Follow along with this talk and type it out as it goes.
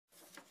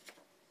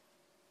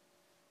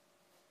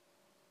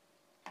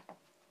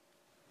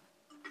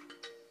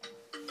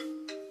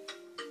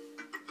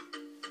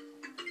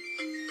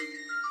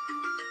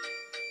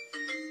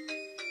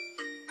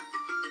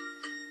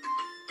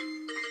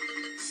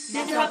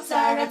Nephrops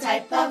are a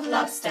type of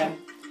lobster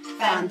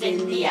found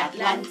in the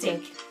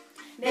Atlantic.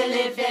 They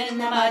live in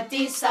the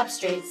muddy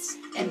substrates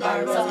in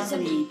burrows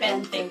and deep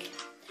and thick.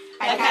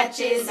 A catch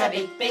is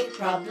a big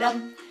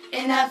problem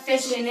in the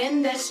fishing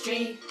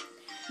industry.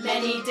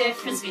 Many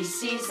different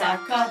species are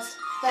caught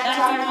that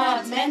are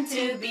not meant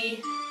to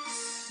be.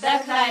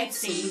 The Clyde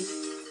Sea,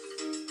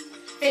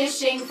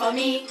 fishing for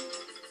me.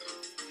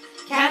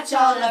 Catch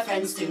all our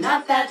friends do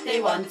not that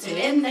they want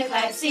to in the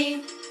Clyde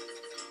Sea.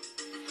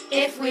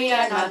 If we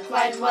are not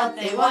quite what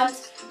they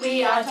want,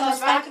 we are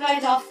tossed back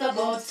right off the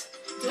boat.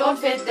 Don't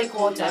fit the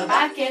quota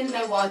back in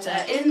the water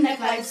in the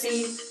Clyde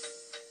Sea.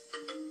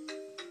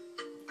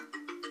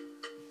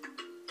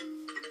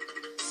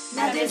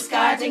 Now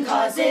discarding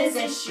causes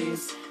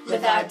issues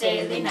with our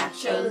daily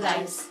natural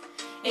lives.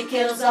 It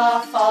kills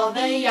off all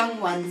the young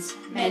ones,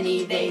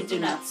 many they do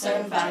not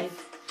survive.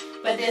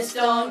 But this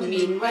don't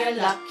mean we're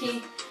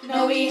lucky,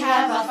 no, we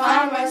have a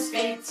far worse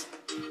fate.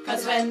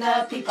 'Cause when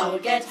the people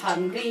get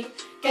hungry,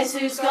 guess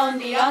who's gonna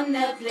be on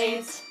the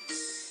plate?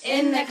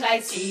 In the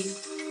Clyde Sea,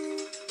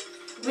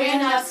 we're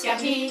not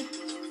scabby,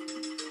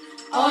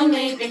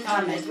 only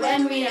become it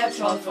when we are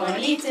trolled for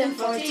and eaten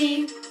for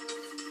tea.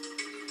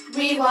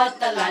 We what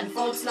the land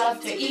folks love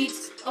to eat,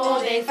 oh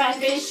they find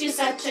fish is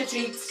such a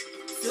treat.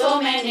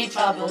 So many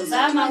troubles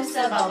amongst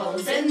the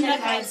bubbles in the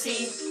Clyde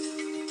Sea.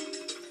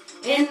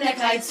 In the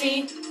Clyde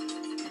Sea,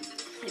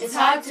 it's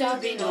hard to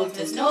be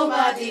noticed,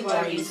 nobody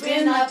worries,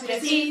 we're not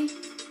pretty.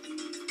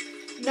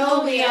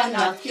 No, we are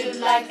not cute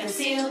like a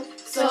seal,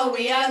 so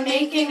we are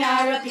making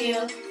our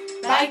appeal.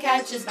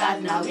 Bycatch is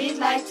bad, now we'd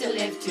like to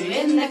live too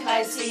in the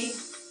Clyde Sea.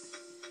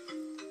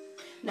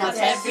 Not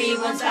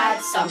everyone's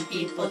bad, some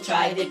people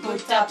try, they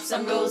put up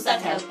some rules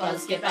that help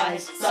us get by.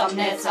 Some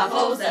nets have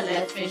holes that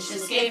let fish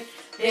escape,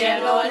 they are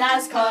known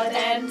as cod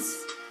ends.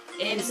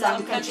 In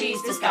some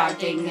countries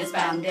discarding is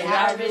banned, there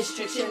are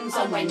restrictions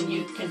on when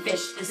you can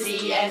fish. The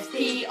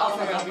CFP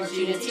offer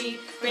opportunity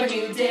for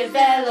new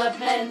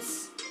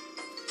developments.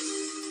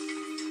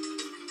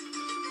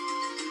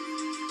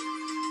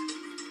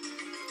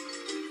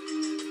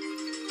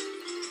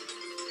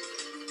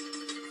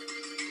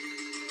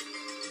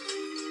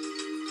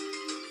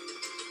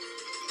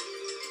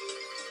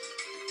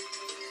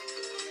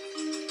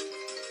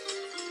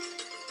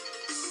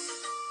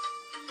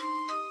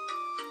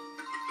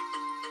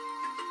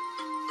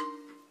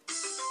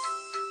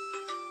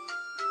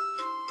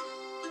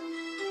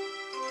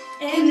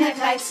 In the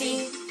Clyde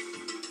Sea,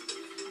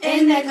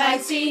 in the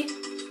Clyde Sea,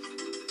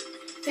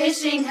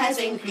 fishing has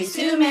increased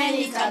too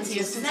many tons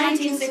here since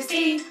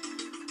 1960.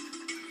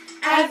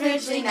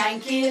 Averagely 9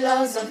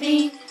 kilos of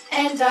meat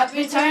end up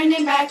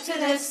returning back to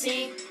the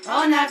sea.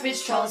 On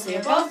average trawls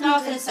here, both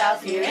north and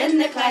south here in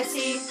the Clyde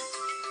Sea.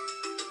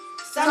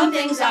 Some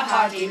things are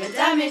hardy, but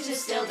damage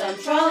is still done,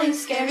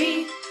 trawling's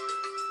scary.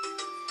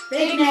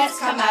 Big nets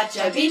come at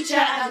ya, beat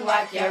ya and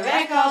whack ya,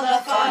 wreck all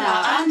the fauna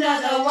under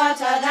the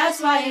water.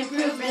 That's why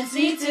improvements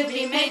need to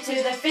be made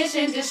to the fish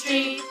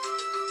industry.